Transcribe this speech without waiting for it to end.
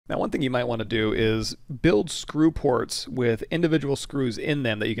Now, one thing you might want to do is build screw ports with individual screws in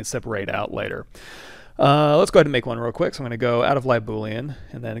them that you can separate out later. Let's go ahead and make one real quick. So I'm going to go out of live Boolean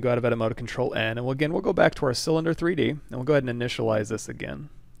and then go out of edit mode, Control N, and we'll go back to our cylinder 3D and we'll go ahead and initialize this again.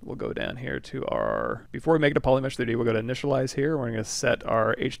 We'll go down here to our, before we make it a polymesh 3D, we'll go to initialize here. We're going to set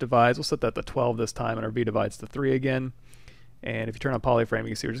our H divides. We'll set that to 12 this time, and our V divides to 3 again. And if you turn on polyframe, you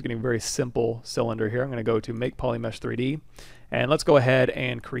can see we're just getting a very simple cylinder here. I'm going to go to make polymesh 3D, and let's go ahead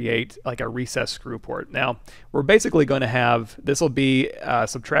and create like a recessed screw port. Now, we're basically going to have, this will be a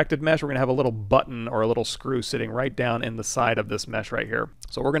subtracted mesh. We're going to have a little button or a little screw sitting right down in the side of this mesh right here.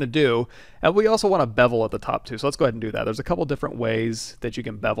 So what we're going to do, and we also want to bevel at the top too. So let's go ahead and do that. There's a couple different ways that you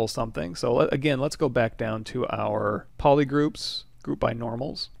can bevel something. So again, let's go back down to our polygroups. Group by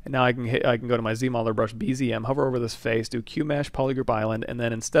normals, and now I can go to my Z modeler brush BZM, hover over this face, do Q mesh polygroup island, and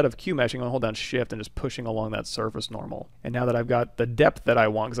then instead of Q meshing, I'm gonna hold down shift and just pushing along that surface normal. And now that I've got the depth that I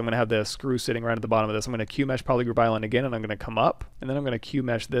want, because I'm gonna have the screw sitting right at the bottom of this, I'm gonna Q mesh polygroup island again, and I'm gonna come up, and then I'm gonna Q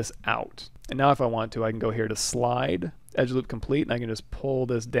mesh this out. And now if I want to, I can go here to slide, edge loop complete, and I can just pull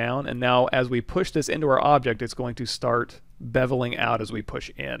this down. And now as we push this into our object, it's going to start beveling out as we push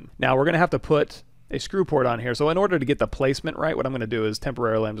in. Now we're gonna have to put a screw port on here. So in order to get the placement right, what I'm going to do is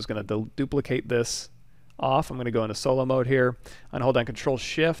temporarily I'm just going to duplicate this off. I'm going to go into solo mode here and hold down Control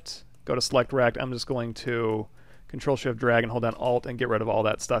Shift, go to select rect. I'm just going to Control Shift drag and hold down Alt and get rid of all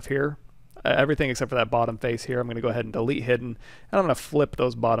that stuff here. Everything except for that bottom face here. I'm going to go ahead and delete hidden, and I'm going to flip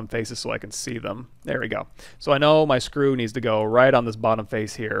those bottom faces so I can see them. There we go. So I know my screw needs to go right on this bottom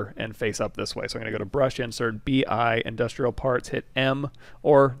face here and face up this way. So I'm going to go to Brush, Insert, BI, Industrial Parts, hit M,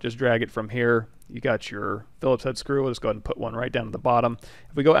 or just drag it from here. You got your Phillips head screw. We'll just go ahead and put one right down at the bottom.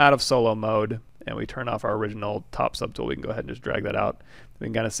 If we go out of solo mode and we turn off our original top subtool, we can go ahead and just drag that out. We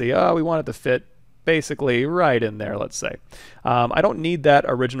can kind of see, oh, we want it to fit basically right in there, let's say. I don't need that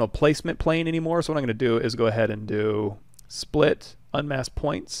original placement plane anymore, so what I'm going to do is go ahead and do split, unmask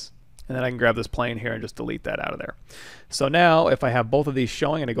points, and then I can grab this plane here and just delete that out of there. So now if I have both of these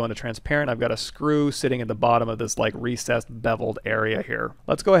showing and I go into transparent, I've got a screw sitting at the bottom of this like recessed beveled area here.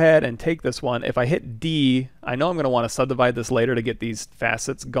 Let's go ahead and take this one. If I hit D, I know I'm going to want to subdivide this later to get these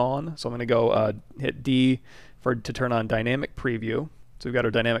facets gone. So I'm going to go hit D to turn on dynamic preview. So we've got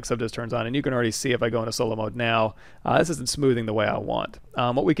our dynamic subdiv turns on, and you can already see if I go into solo mode now, this isn't smoothing the way I want.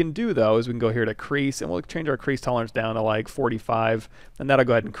 What we can do though is we can go here to crease, and we'll change our crease tolerance down to like 45, and that'll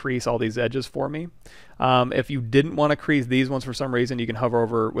go ahead and crease all these edges for me. If you didn't want to crease these ones for some reason, you can hover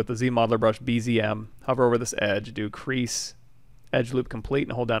over with the Z modeler brush BZM, hover over this edge, do crease, edge loop complete,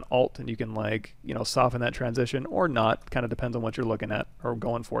 and hold down Alt, and you can like, you know, soften that transition or not. Kind of depends on what you're looking at or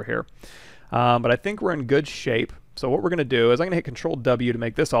going for here. But I think we're in good shape. So what we're going to do is I'm going to hit Control W to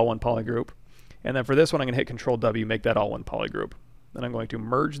make this all one polygroup. And then for this one, I'm going to hit Control W, make that all one polygroup. Then I'm going to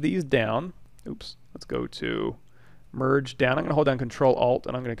merge these down. Oops, let's go to merge down. I'm going to hold down Control Alt,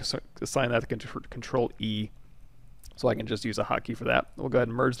 and I'm going to assign that to Control E. So I can just use a hotkey for that. We'll go ahead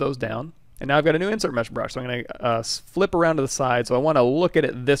and merge those down. And now I've got a new insert mesh brush. So I'm going to flip around to the side. So I want to look at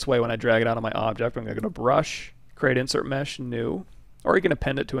it this way when I drag it out of my object. I'm going to go to Brush, create insert mesh, new. Or you can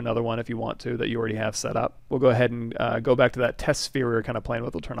append it to another one if you want to that you already have set up. We'll go ahead and go back to that test sphere we were kind of playing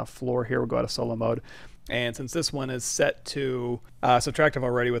with. We'll turn off floor here. We'll go out of solo mode. And since this one is set to subtractive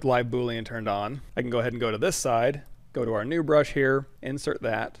already with live Boolean turned on, I can go ahead and go to this side, go to our new brush here, insert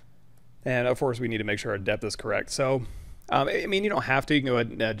that. And of course we need to make sure our depth is correct. So, I mean, you don't have to. You can go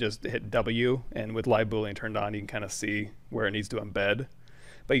ahead and just hit W, and with live Boolean turned on, you can kind of see where it needs to embed.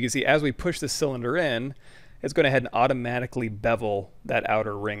 But you can see as we push this cylinder in, it's going to head and automatically bevel that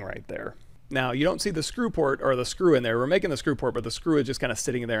outer ring right there. Now, you don't see the screw port or the screw in there. We're making the screw port, but the screw is just kind of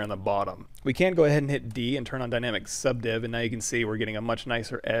sitting there in the bottom. We can go ahead and hit D and turn on dynamic subdiv, and now you can see we're getting a much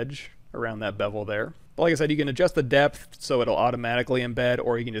nicer edge around that bevel there. But like I said, you can adjust the depth so it'll automatically embed,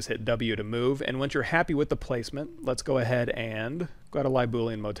 or you can just hit W to move. And once you're happy with the placement, let's go ahead and go out of live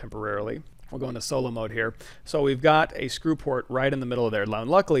Boolean mode temporarily. We'll go into solo mode here. So we've got a screw port right in the middle of there. Now,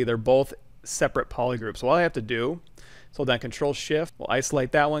 luckily, they're both separate polygroups. So all I have to do is hold down Control Shift, we'll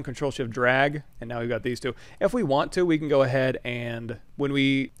isolate that one, Control Shift drag, and now we've got these two. If we want to, we can go ahead and when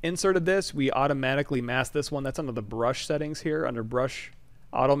we inserted this, we automatically mask this one. That's under the brush settings here, under brush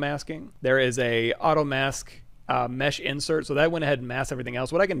auto masking. There is a auto mask mesh insert, so that went ahead and masked everything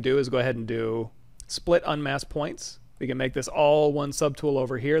else. What I can do is go ahead and do split unmask points. We can make this all one subtool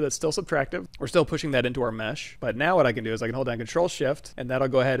over here that's still subtractive. We're still pushing that into our mesh. But now what I can do is I can hold down Control Shift, and that'll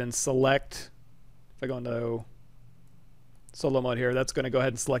go ahead and select, if I go into solo mode here, that's going to go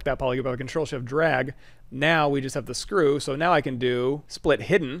ahead and select that polygon by Control Shift drag. Now we just have the screw, so now I can do split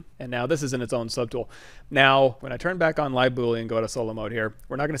hidden, and now this is in its own subtool. Now, when I turn back on live Boolean, go to solo mode here,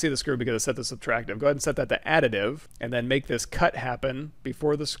 we're not going to see the screw because it's set to subtractive. Go ahead and set that to additive, and then make this cut happen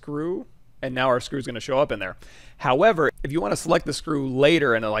before the screw, and now our screw is going to show up in there. However, if you want to select the screw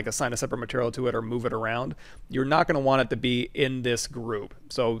later and like assign a separate material to it or move it around, you're not going to want it to be in this group.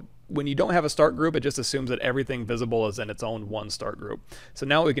 So when you don't have a start group, it just assumes that everything visible is in its own one start group. So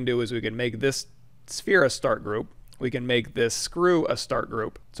now what we can do is we can make this sphere a start group. We can make this screw a start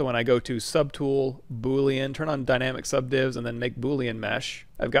group. So when I go to Subtool, Boolean, turn on Dynamic Subdivs, and then make Boolean Mesh,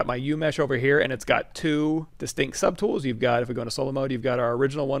 I've got my U mesh over here, and it's got two distinct subtools. You've got, if we go into solo mode, you've got our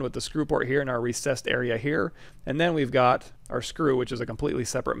original one with the screw port here and our recessed area here. And then we've got our screw, which is a completely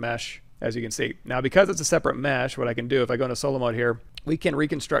separate mesh, as you can see. Now, because it's a separate mesh, what I can do, if I go into solo mode here, we can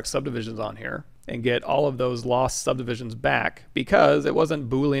reconstruct subdivisions on here and get all of those lost subdivisions back because it wasn't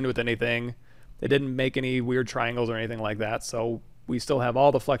Boolean with anything. It didn't make any weird triangles or anything like that, so we still have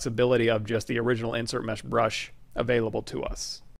all the flexibility of just the original insert mesh brush available to us.